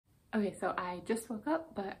Okay, so I just woke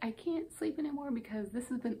up, but I can't sleep anymore because this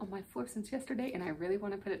has been on my floor since yesterday and I really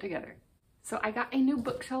want to put it together. So I got a new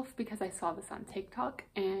bookshelf because I saw this on TikTok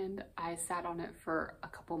and I sat on it for a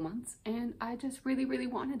couple months and I just really, really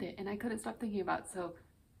wanted it and I couldn't stop thinking about it, so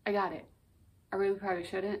I got it. I really probably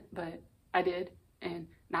shouldn't, but I did, and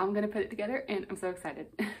now I'm gonna put it together and I'm so excited.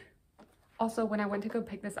 Also, when I went to go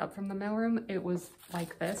pick this up from the mailroom, it was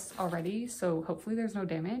like this already, so hopefully there's no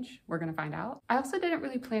damage. We're gonna find out. I also didn't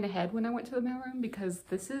really plan ahead when I went to the mailroom because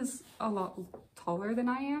this is a lot taller than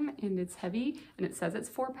I am and it's heavy and it says it's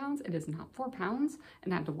 4 pounds. It is not 4 pounds,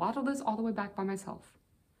 and I had to waddle this all the way back by myself.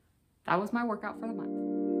 That was my workout for the month.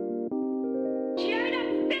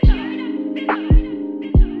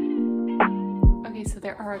 Okay, so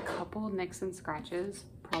there are a couple nicks and scratches,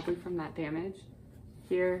 probably from that damage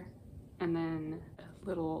here. And then a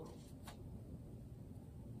little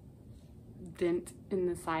dent in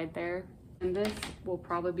the side there. And this will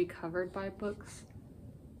probably be covered by books.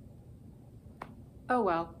 Oh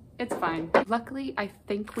well, it's fine. Luckily, I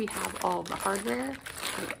think we have all the hardware.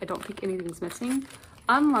 I don't think anything's missing.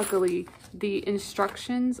 Unluckily, the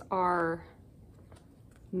instructions are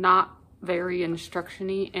not very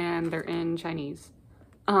instruction-y and they're in Chinese.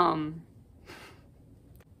 I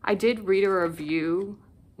did read a review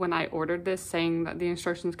when I ordered this saying that the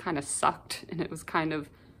instructions kind of sucked and it was kind of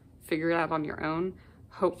figure it out on your own.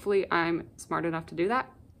 Hopefully I'm smart enough to do that.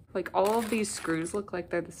 Like, all of these screws look like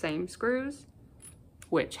they're the same screws,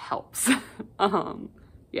 which helps.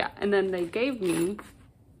 Yeah, and then they gave me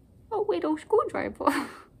a little screwdriver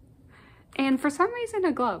and for some reason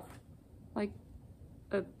a glove, like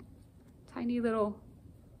a tiny little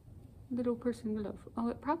person glove. Oh,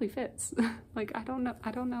 it probably fits. Like, I don't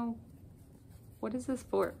know. What is this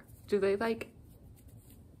for? Do they like...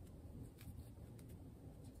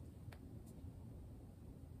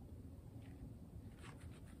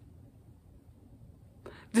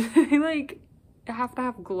 Do they like have to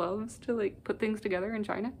have gloves to like put things together in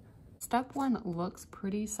China? Step 1 looks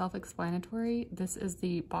pretty self-explanatory. This is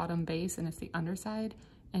the bottom base and it's the underside,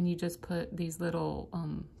 and you just put these little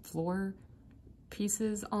floor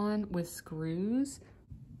pieces on with screws.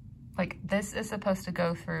 Like, this is supposed to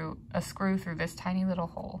go through a screw through this tiny little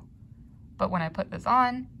hole. But when I put this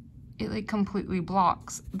on, it like completely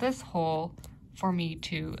blocks this hole for me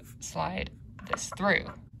to slide this through.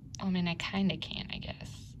 I mean, I kind of can, I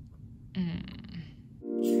guess.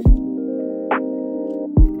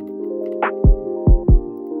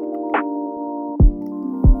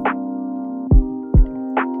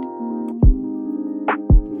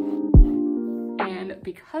 And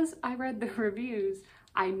because I read the reviews,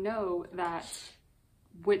 I know that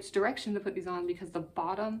which direction to put these on because the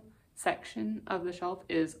bottom section of the shelf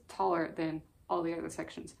is taller than all the other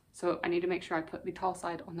sections. So I need to make sure I put the tall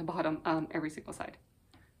side on the bottom every single side.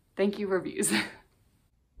 Thank you, reviews.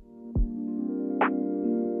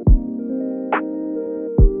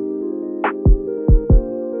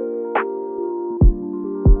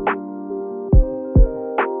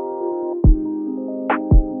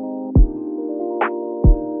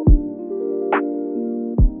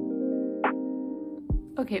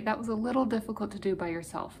 Okay, that was a little difficult to do by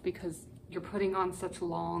yourself because you're putting on such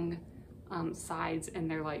long sides and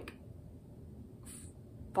they're like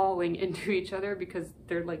falling into each other because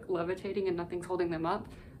they're like levitating and nothing's holding them up.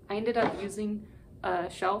 I ended up using a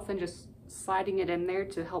shelf and just sliding it in there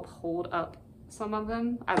to help hold up some of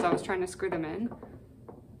them as I was trying to screw them in.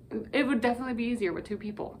 It would definitely be easier with 2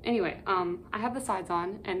 people. Anyway, I have the sides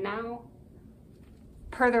on, and now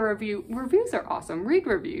per the reviews are awesome. Read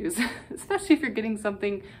reviews, especially if you're getting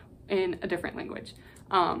something in a different language.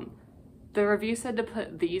 The review said to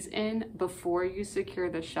put these in before you secure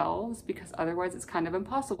the shelves because otherwise it's kind of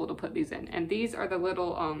impossible to put these in. And these are the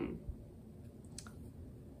little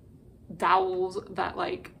dowels that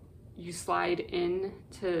like you slide in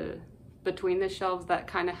to between the shelves that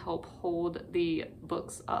kind of help hold the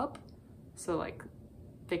books up so like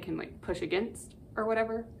they can like push against or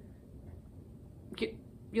whatever.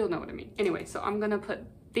 You'll know what I mean. Anyway, so I'm gonna put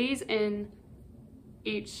these in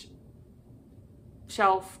each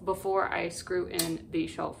shelf before I screw in the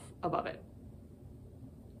shelf above it.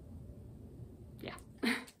 Yeah.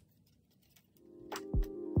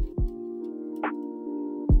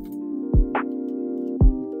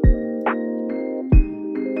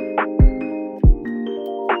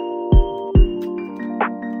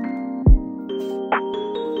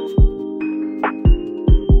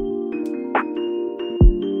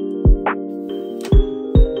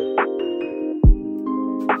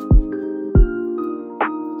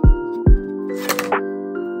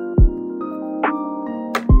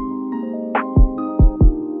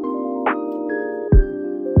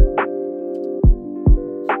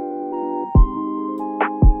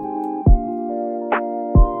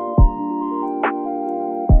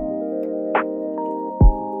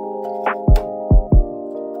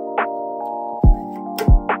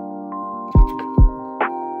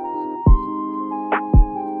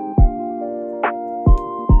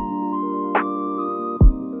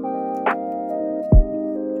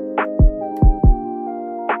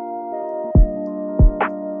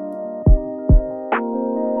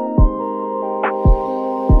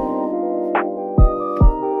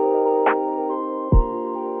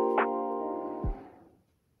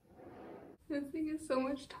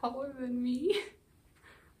 taller than me.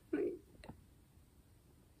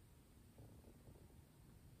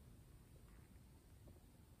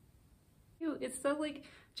 It's so like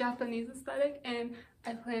Japanese aesthetic, and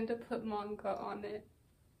I plan to put manga on it.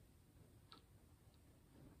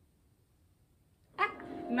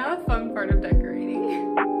 Not a fun part of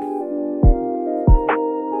decorating.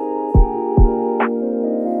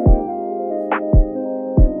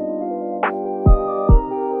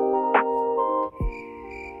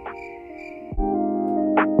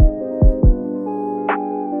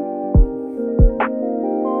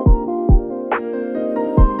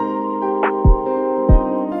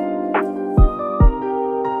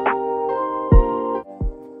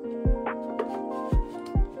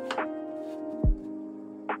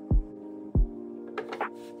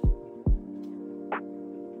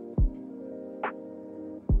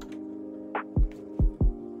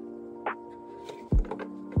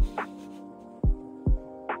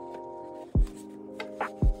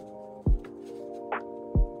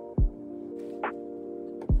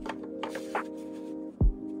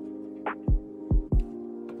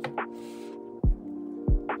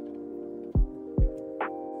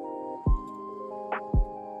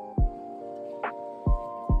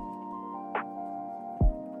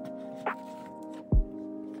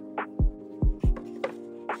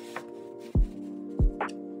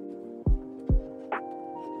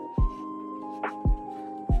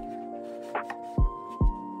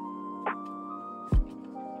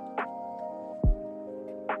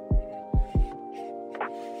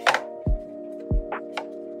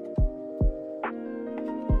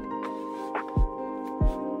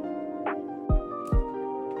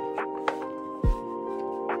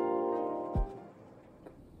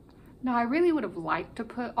 Now, I really would have liked to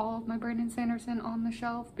put all of my Brandon Sanderson on the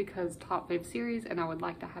shelf because top fave series, and I would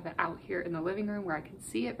like to have it out here in the living room where I can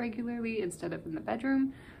see it regularly instead of in the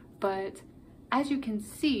bedroom. But as you can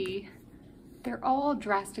see, they're all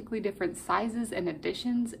drastically different sizes and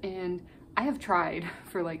editions, and I have tried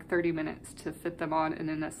for like 30 minutes to fit them on in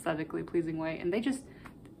an aesthetically pleasing way, and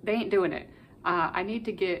they ain't doing it. I need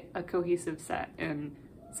to get a cohesive set, and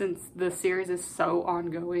since the series is so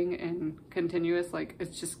ongoing and continuous, like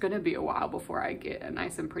it's just gonna be a while before I get a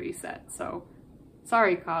nice and pretty set. So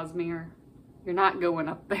sorry, Cosmere, you're not going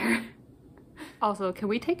up there. Also, can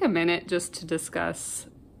we take a minute just to discuss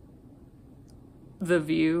the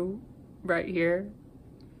view right here?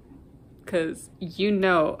 Because you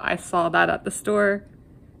know I saw that at the store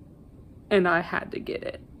and I had to get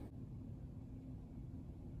it.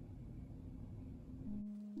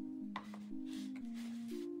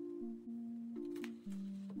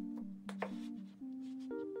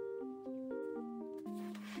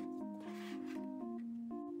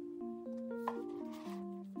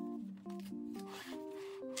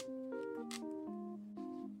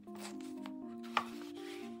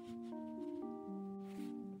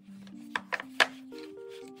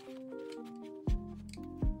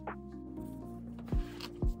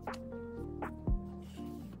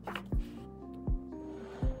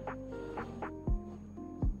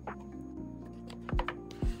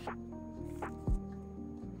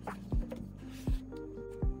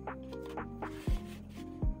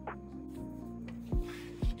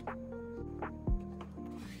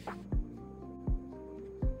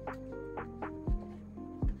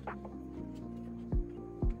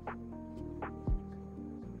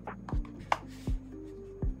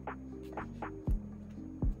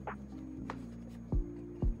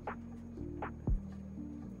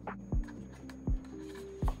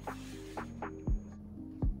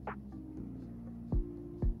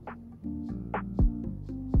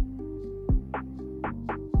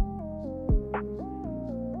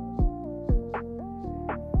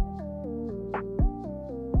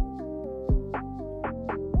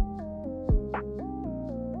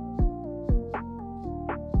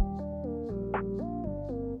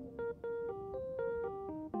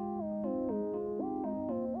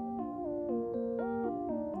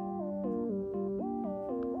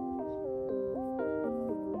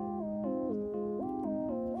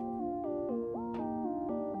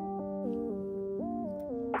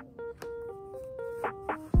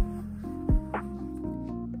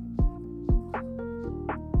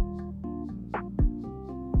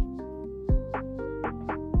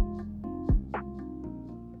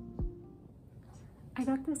 I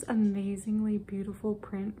got this amazingly beautiful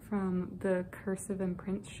print from the Cursive and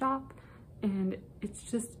Prints shop, and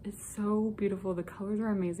it's so beautiful. The colors are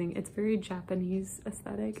amazing. It's very Japanese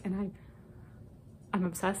aesthetic, and I'm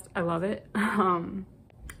obsessed. I love it. And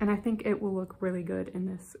I think it will look really good in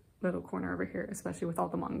this little corner over here, especially with all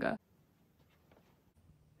the manga.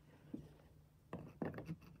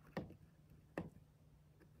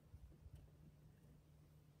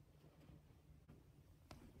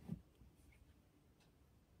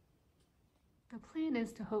 plan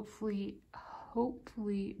is to hopefully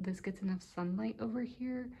this gets enough sunlight over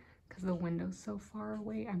here because the window's so far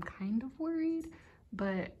away. I'm kind of worried,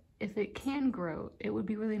 but if it can grow, it would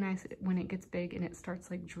be really nice when it gets big and it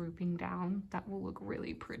starts like drooping down. That will look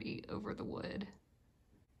really pretty over the wood.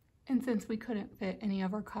 And since we couldn't fit any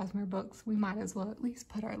of our Cosmere books, we might as well at least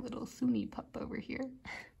put our little Suni pup over here.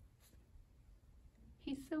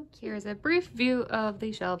 He's so cute. Here's a brief view of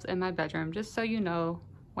the shelves in my bedroom, just so you know,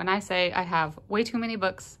 when I say I have way too many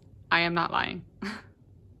books, I am not lying.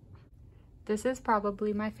 This is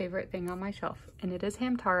probably my favorite thing on my shelf, and it is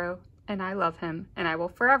Hamtaro, and I love him, and I will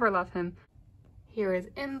forever love him. Here is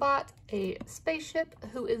Mbot, a spaceship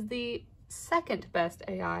who is the second best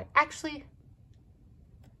AI. Actually,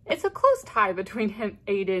 it's a close tie between him,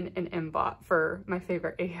 Aiden, and Mbot for my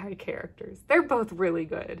favorite AI characters. They're both really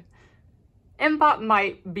good. Mbot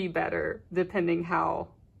might be better depending how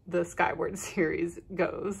the Skyward series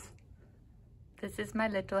goes. This is my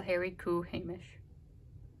little hairy coo, Hamish.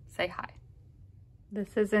 Say hi.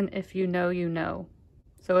 This is an if you know, you know.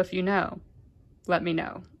 So if you know, let me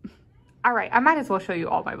know. All right, I might as well show you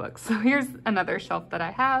all my books. So here's another shelf that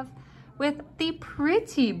I have with the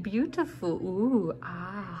pretty, beautiful,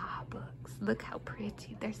 books. Look how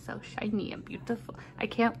pretty. They're so shiny and beautiful. I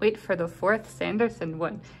can't wait for the 4th Sanderson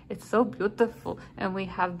one. It's so beautiful. And we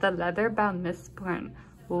have the leather-bound Mistborn.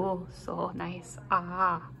 Oh, so nice.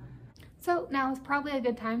 So now is probably a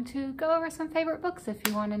good time to go over some favorite books if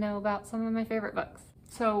you want to know about some of my favorite books.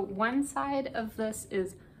 So one side of this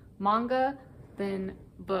is manga, then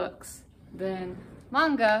books, then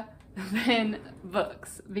manga, then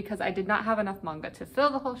books, because I did not have enough manga to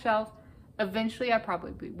fill the whole shelf. Eventually I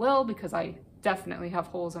probably will, because I definitely have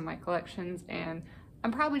holes in my collections and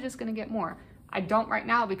I'm probably just gonna get more. I don't right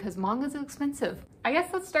now because manga's expensive. I guess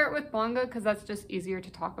let's start with manga because that's just easier to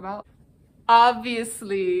talk about.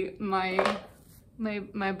 Obviously my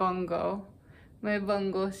Bungo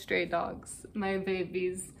stray dogs, my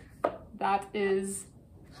babies, that is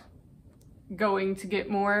going to get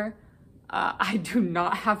more. I do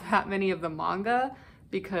not have that many of the manga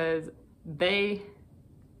because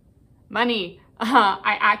money.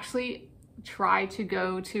 I actually try to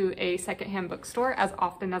go to a secondhand bookstore as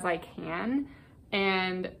often as I can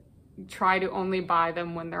and try to only buy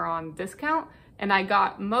them when they're on discount. And I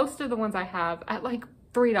got most of the ones I have at like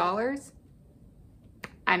 $3.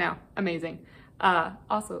 I know, amazing.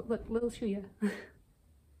 Also, look, little Shuya.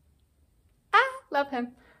 Love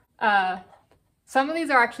him. Some of these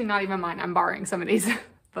are actually not even mine. I'm borrowing some of these,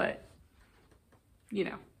 but you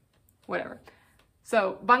know, whatever.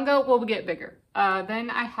 So Bungo will get bigger. Then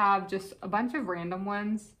I have just a bunch of random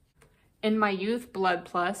ones. In my youth, Blood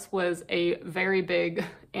Plus was a very big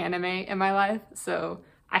anime in my life, so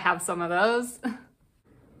I have some of those.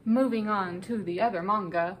 Moving on to the other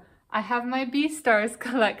manga, I have my Beastars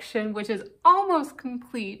collection, which is almost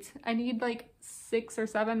complete. I need like 6 or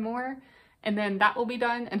 7 more, and then that will be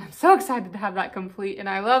done, and I'm so excited to have that complete, and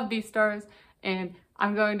I love Beastars, and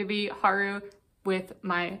I'm going to be Haru with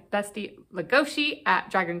my bestie Legoshi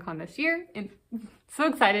at DragonCon this year, and so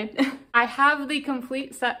excited. I have the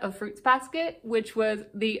complete set of Fruits Basket, which was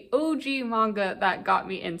the OG manga that got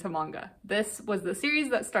me into manga. This was the series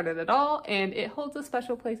that started it all, and it holds a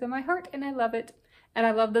special place in my heart, and I love it. And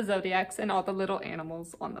I love the Zodiacs and all the little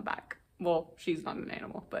animals on the back. Well, she's not an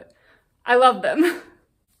animal, but I love them.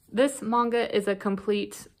 This manga is a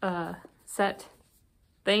complete set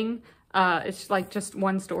thing. It's like just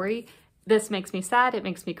one story. This makes me sad, it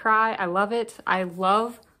makes me cry, I love it. I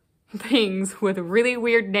love things with really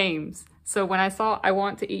weird names. So when I saw I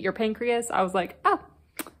Want to Eat Your Pancreas, I was like, oh,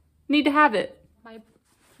 need to have it.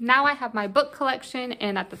 Now I have my book collection,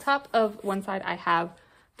 and at the top of one side I have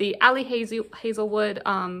the Ali Hazelwood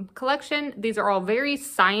collection. These are all very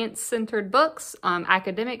science-centered books,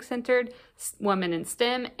 academic-centered, women in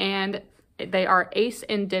STEM, and they are ace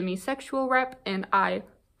and demisexual rep, and I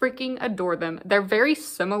freaking adore them. They're very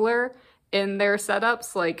similar in their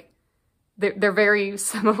setups, like they're very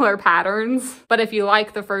similar patterns, but if you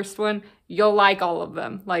like the first one, you'll like all of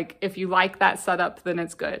them. Like if you like that setup, then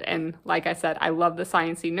it's good. And like I said, I love the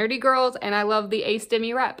sciencey nerdy girls, and I love the ace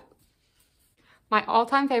demi rep. My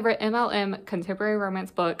all-time favorite MLM contemporary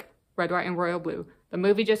romance book, Red, White, and Royal Blue. The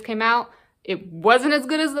movie just came out. It wasn't as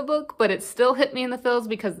good as the book, but it still hit me in the feels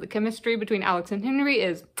because the chemistry between Alex and Henry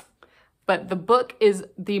is... But the book is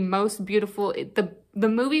the most beautiful. The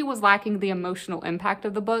movie was lacking the emotional impact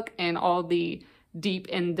of the book and all the deep,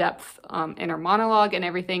 in-depth inner monologue and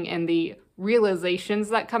everything, and the realizations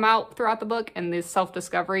that come out throughout the book, and the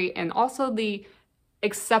self-discovery, and also the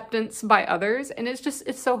acceptance by others. And it's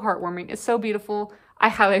so heartwarming. It's so beautiful. I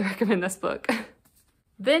highly recommend this book.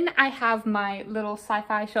 Then I have my little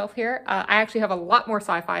sci-fi shelf here. I actually have a lot more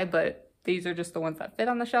sci-fi, but these are just the ones that fit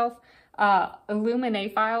on the shelf.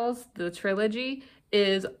 Illuminae Files, the trilogy,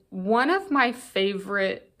 is one of my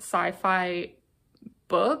favorite sci-fi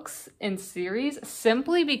books and series,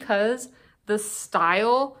 simply because the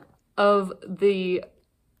style of the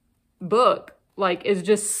book like is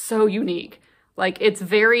just so unique. Like, it's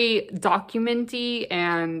very documenty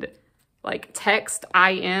and like text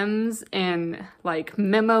IMs and like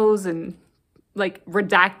memos and like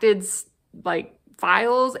redacted like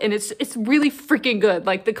files, and it's really freaking good.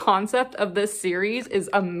 Like, the concept of this series is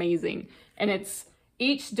amazing, and it's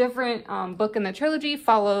each different book in the trilogy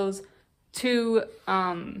follows two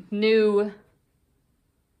new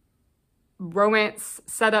romance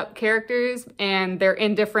setup characters, and they're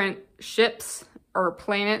in different ships or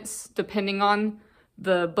planets depending on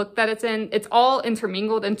the book that it's in. It's all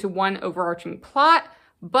intermingled into one overarching plot,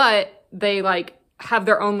 but they like have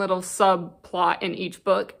their own little subplot in each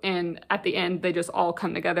book, and at the end they just all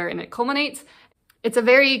come together and it culminates. It's a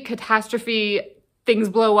very catastrophe, things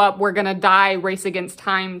blow up, we're gonna die, race against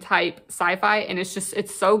time type sci-fi, and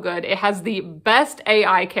it's so good. It has the best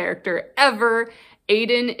AI character ever.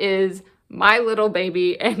 Aiden is my little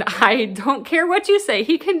baby, and I don't care what you say,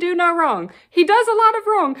 he can do no wrong. He does a lot of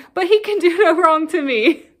wrong, but he can do no wrong to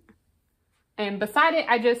me. And beside it,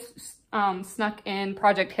 I just snuck in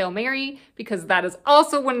Project Hail Mary, because that is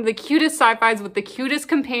also one of the cutest sci-fis with the cutest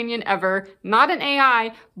companion ever. Not an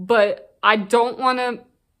AI, but I don't want to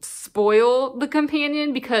spoil the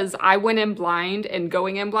companion because I went in blind, and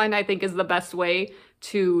going in blind I think is the best way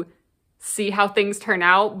to see how things turn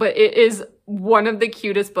out. But it is one of the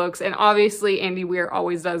cutest books, and obviously Andy Weir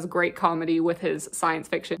always does great comedy with his science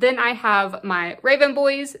fiction. Then I have my Raven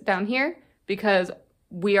Boys down here because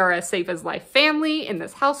we are a safe as life family in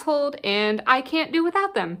this household, and I can't do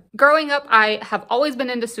without them. Growing up, I have always been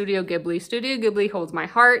into Studio Ghibli. Studio Ghibli holds my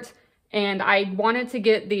heart, and I wanted to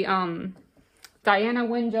get the Diana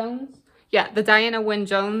Wynne Jones. Yeah, the Diana Wynne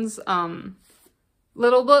Jones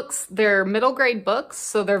little books. They're middle grade books,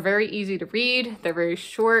 so they're very easy to read. They're very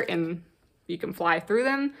short and you can fly through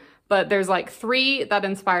them. But there's like 3 that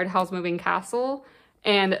inspired Howl's Moving Castle,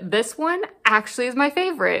 and this one actually is my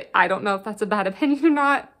favorite. I don't know if that's a bad opinion or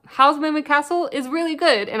not. Howl's Moving Castle is really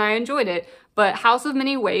good and I enjoyed it, but House of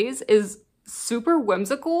Many Ways is super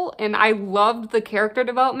whimsical, and I loved the character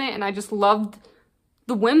development, and I just loved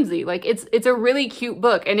the whimsy. Like, it's a really cute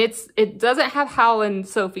book, and it doesn't have Hal and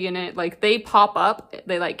Sophie in it. Like, they pop up,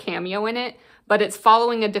 they like cameo in it, but it's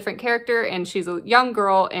following a different character, and she's a young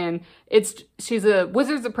girl, and she's a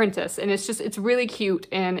wizard's apprentice, and it's really cute,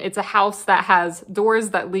 and it's a house that has doors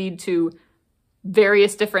that lead to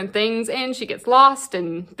various different things, and she gets lost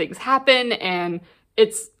and things happen, and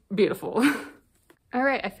it's beautiful. All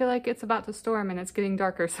right, I feel like it's about to storm and it's getting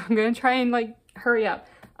darker, so I'm gonna try and like hurry up.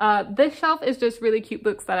 This shelf is just really cute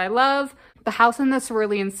books that I love. The House in the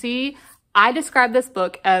Cerulean Sea. I describe this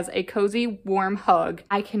book as a cozy, warm hug.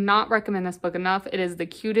 I cannot recommend this book enough. It is the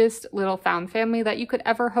cutest little found family that you could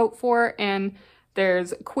ever hope for, and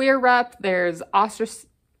there's queer rep, there's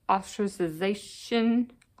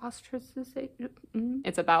ostracization.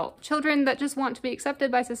 It's about children that just want to be accepted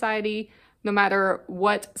by society, no matter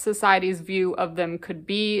what society's view of them could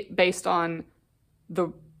be based on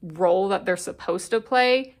the role that they're supposed to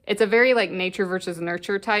play. It's a very like nature versus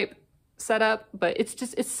nurture type setup, but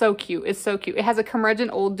it's so cute. It's so cute. It has a curmudgeon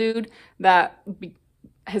old dude that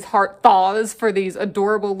his heart thaws for these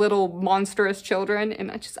adorable little monstrous children,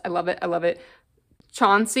 and I love it. I love it.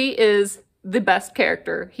 Chauncey is the best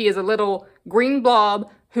character. He is a little green blob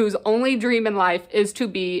whose only dream in life is to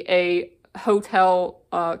be a hotel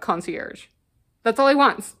concierge. That's all he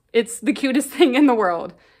wants. It's the cutest thing in the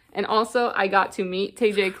world. And also, I got to meet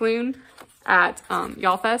TJ Klune at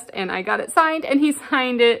YALLFest, and I got it signed, and he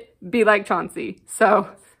signed it Be Like Chauncey. So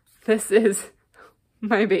this is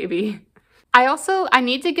my baby. I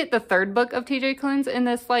need to get the 3rd book of TJ Klune's in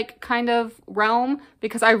this like kind of realm,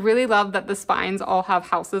 because I really love that the spines all have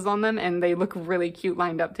houses on them and they look really cute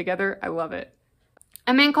lined up together. I love it.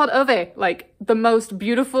 A Man Called Ove, like the most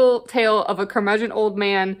beautiful tale of a curmudgeon old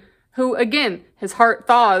man who, again, his heart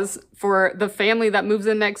thaws for the family that moves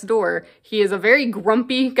in next door. He is a very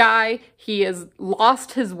grumpy guy. He has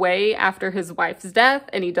lost his way after his wife's death,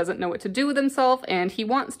 and he doesn't know what to do with himself, and he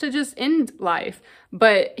wants to just end life.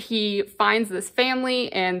 But he finds this family,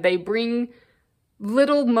 and they bring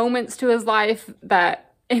little moments to his life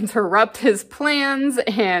that interrupt his plans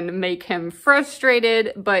and make him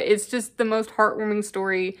frustrated, but it's just the most heartwarming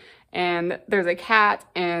story. And there's a cat,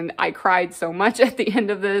 and I cried so much at the end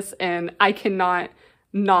of this, and I cannot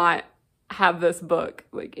not have this book.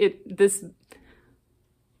 Like,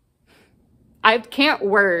 I can't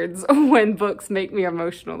words when books make me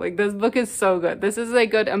emotional. Like, this book is so good. This is a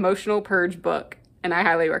good emotional purge book, and I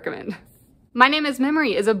highly recommend. My Name is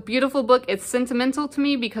Memory is a beautiful book. It's sentimental to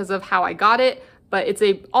me because of how I got it, but it's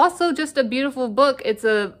also just a beautiful book. It's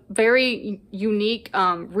a very unique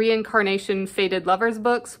reincarnation fated lovers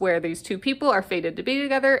books where these two people are fated to be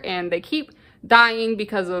together and they keep dying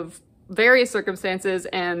because of various circumstances,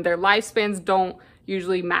 and their lifespans don't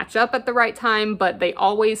usually match up at the right time, but they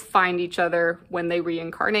always find each other when they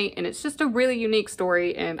reincarnate, and it's just a really unique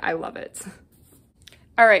story, and I love it.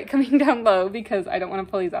 All right, coming down low because I don't want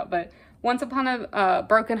to pull these out, but Once Upon a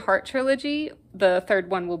Broken Heart trilogy, the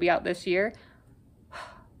third one will be out this year.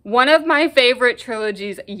 One of my favorite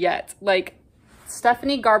trilogies yet. Like,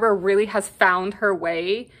 Stephanie Garber really has found her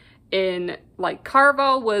way in, like,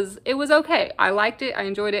 Caraval was okay. I liked it, I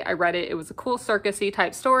enjoyed it, I read it. It was a cool circusy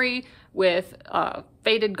type story with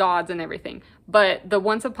fated gods and everything. But the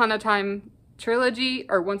Once Upon a Time trilogy,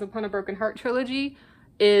 or Once Upon a Broken Heart trilogy,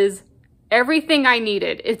 is everything I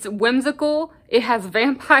needed. It's whimsical, it has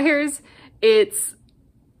vampires, it's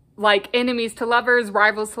like enemies to lovers,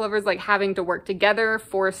 rivals to lovers, like having to work together,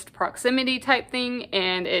 forced proximity type thing,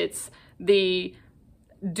 and it's the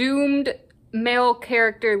doomed male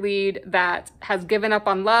character lead that has given up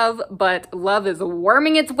on love, but love is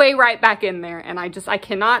worming its way right back in there, and I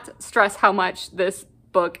cannot stress how much this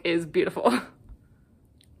book is beautiful.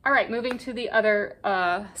 All right, moving to the other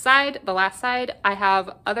side, the last side, I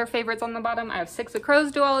have other favorites on the bottom. I have Six of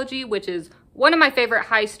Crows duology, which is one of my favorite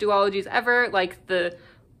heist duologies ever. Like, the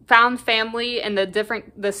found family and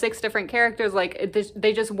the 6 different characters, like,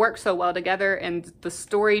 they just work so well together, and the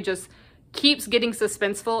story just keeps getting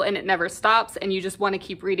suspenseful and it never stops, and you just want to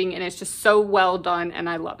keep reading, and it's just so well done, and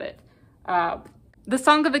I love it. The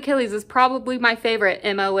Song of Achilles is probably my favorite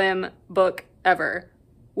MLM book ever,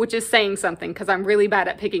 which is saying something because I'm really bad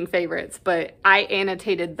at picking favorites, but I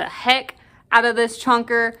annotated the heck out of this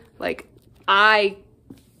chunker. Like, I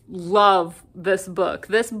love this book.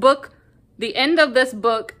 The end of this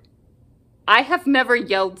book, I have never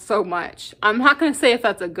yelled so much. I'm not going to say if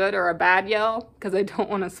that's a good or a bad yell because I don't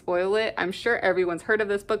want to spoil it. I'm sure everyone's heard of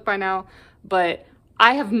this book by now, but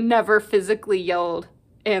I have never physically yelled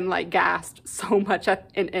and, like, gasped so much at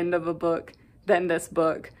an end of a book than this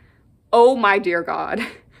book. Oh my dear God.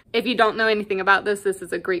 If you don't know anything about this, this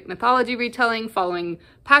is a Greek mythology retelling following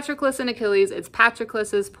Patroclus and Achilles. It's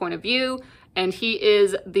Patroclus's point of view, and he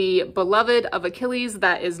is the beloved of Achilles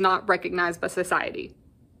that is not recognized by society.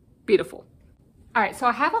 Beautiful. All right, so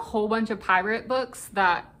I have a whole bunch of pirate books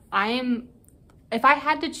that if I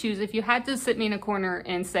had to choose, if you had to sit me in a corner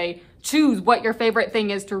and say, choose what your favorite thing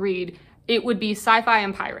is to read, it would be sci-fi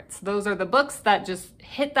and pirates. Those are the books that just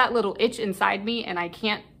hit that little itch inside me, and I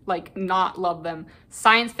can't, like, not love them.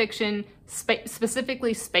 Science fiction,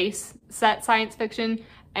 specifically space set science fiction,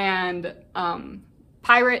 and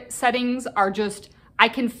pirate settings are just, I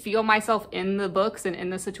can feel myself in the books and in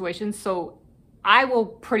the situations, so I will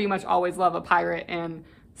pretty much always love a pirate and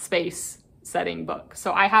space setting book.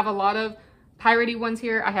 So I have a lot of piratey ones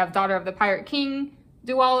here. I have Daughter of the Pirate King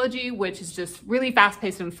duology, which is just really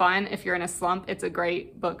fast-paced and fun. If you're in a slump, it's a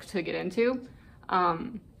great book to get into.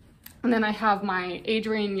 And then I have my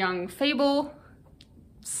Adrienne Young Fable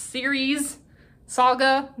series,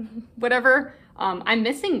 saga, whatever. I'm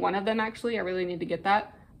missing one of them, actually. I really need to get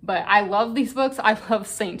that. But I love these books. I love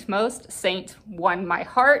Saint most. Saint won my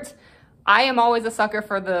heart. I am always a sucker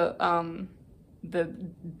for the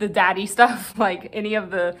daddy stuff, like any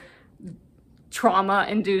of the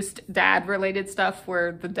trauma-induced dad-related stuff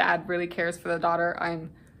where the dad really cares for the daughter.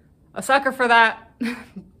 I'm a sucker for that.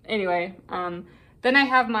 Anyway, then I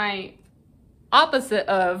have my opposite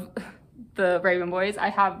of the Raven Boys. I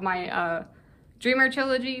have my Dreamer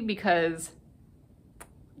Trilogy because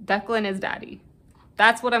Declan is daddy.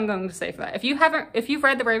 That's what I'm going to say for that. If you've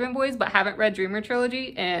read the Raven Boys but haven't read Dreamer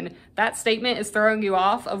Trilogy and that statement is throwing you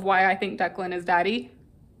off of why I think Declan is daddy,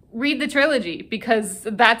 read the trilogy because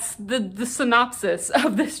that's the synopsis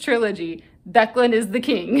of this trilogy. Declan is the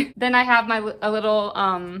king. Then I have my little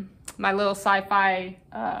sci-fi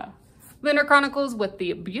Lunar Chronicles with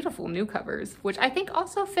the beautiful new covers, which I think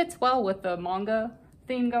also fits well with the manga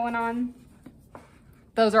theme going on.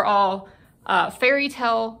 Those are all fairy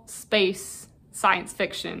tale space science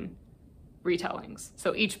fiction retellings.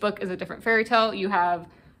 So each book is a different fairy tale. You have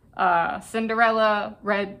Cinderella,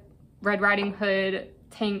 Red Riding Hood,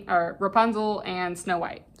 Rapunzel, and Snow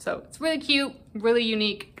White. So it's really cute, really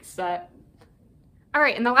unique set. All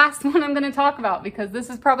right, and the last one I'm going to talk about, because this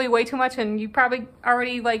is probably way too much and you probably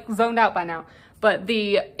already, like, zoned out by now, but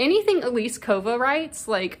anything Elise Kova writes,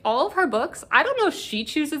 like all of her books, I don't know if she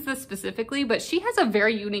chooses this specifically, but she has a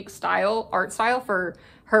very unique art style for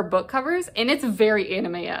her book covers, and it's very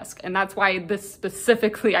anime-esque, and that's why this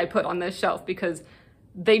specifically I put on this shelf, because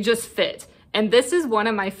they just fit. And this is one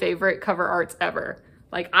of my favorite cover arts ever.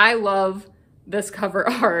 Like, I love this cover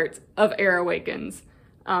art of Awakens.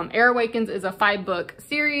 Awakens is a 5-book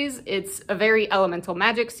series. It's a very elemental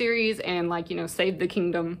magic series and, like, you know, Save the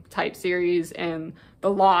Kingdom type series and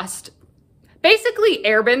the Lost. Basically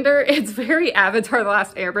Airbender. It's very Avatar: The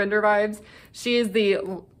Last Airbender vibes. She is the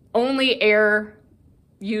only air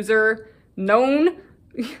user known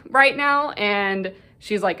right now, and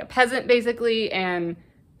she's like a peasant basically, and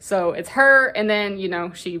so it's her, and then, you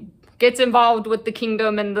know, she gets involved with the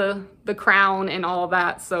kingdom and the crown and all of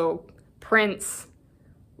that, so prince,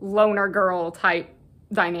 loner girl type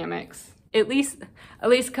dynamics. Elise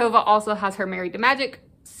Kova also has her Married to Magic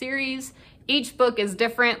series. Each book is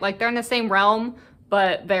different, like they're in the same realm,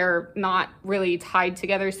 but they're not really tied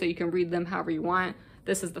together, so you can read them however you want.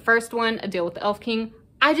 This is the first one, A Deal with the Elf King.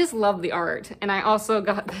 I just love the art, and I also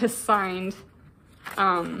got this signed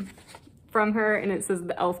from her, and it says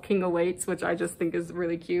The Elf King Awaits, which I just think is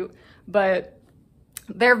really cute. But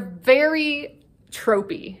they're very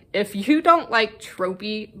tropey. If you don't like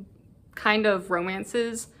tropey kind of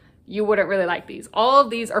romances, you wouldn't really like these. All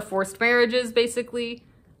of these are forced marriages, basically.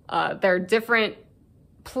 They're different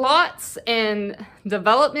plots and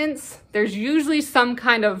developments. There's usually some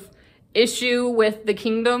kind of issue with the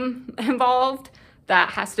kingdom involved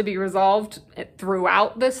that has to be resolved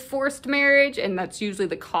throughout this forced marriage, and that's usually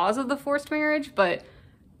the cause of the forced marriage, but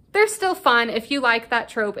they're still fun. If you like that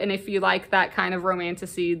trope and if you like that kind of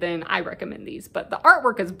romantasy, then I recommend these, but the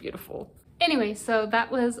artwork is beautiful. Anyway, so that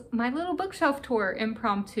was my little bookshelf tour,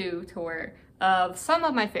 impromptu tour of some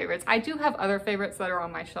of my favorites. I do have other favorites that are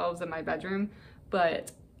on my shelves in my bedroom,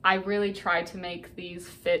 but I really tried to make these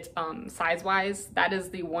fit size-wise. That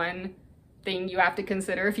is the one thing you have to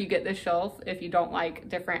consider if you get this shelf, if you don't like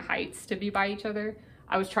different heights to be by each other.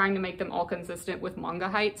 I was trying to make them all consistent with manga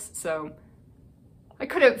heights, so I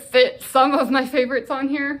couldn't fit some of my favorites on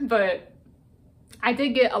here, but I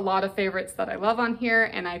did get a lot of favorites that I love on here,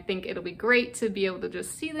 and I think it'll be great to be able to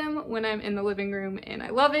just see them when I'm in the living room, and I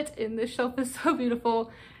love it, and this shelf is so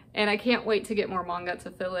beautiful, and I can't wait to get more manga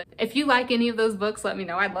to fill it. If you like any of those books, let me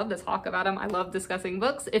know. I'd love to talk about them. I love discussing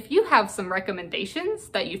books. If you have some recommendations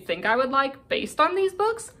that you think I would like based on these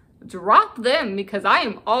books, drop them, because I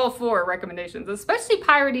am all for recommendations, especially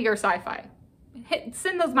piratey or sci-fi.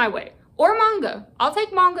 Send those my way. Or manga. I'll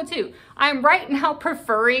take manga too. I'm right now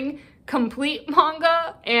preferring complete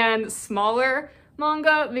manga and smaller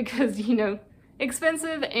manga because, you know,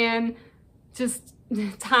 expensive and just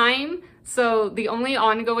time. So the only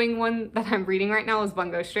ongoing one that I'm reading right now is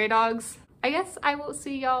Bungo Stray Dogs. I guess I will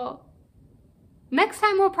see y'all. Next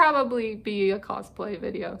time will probably be a cosplay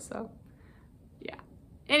video, so yeah.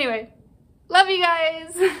 Anyway, love you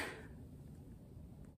guys!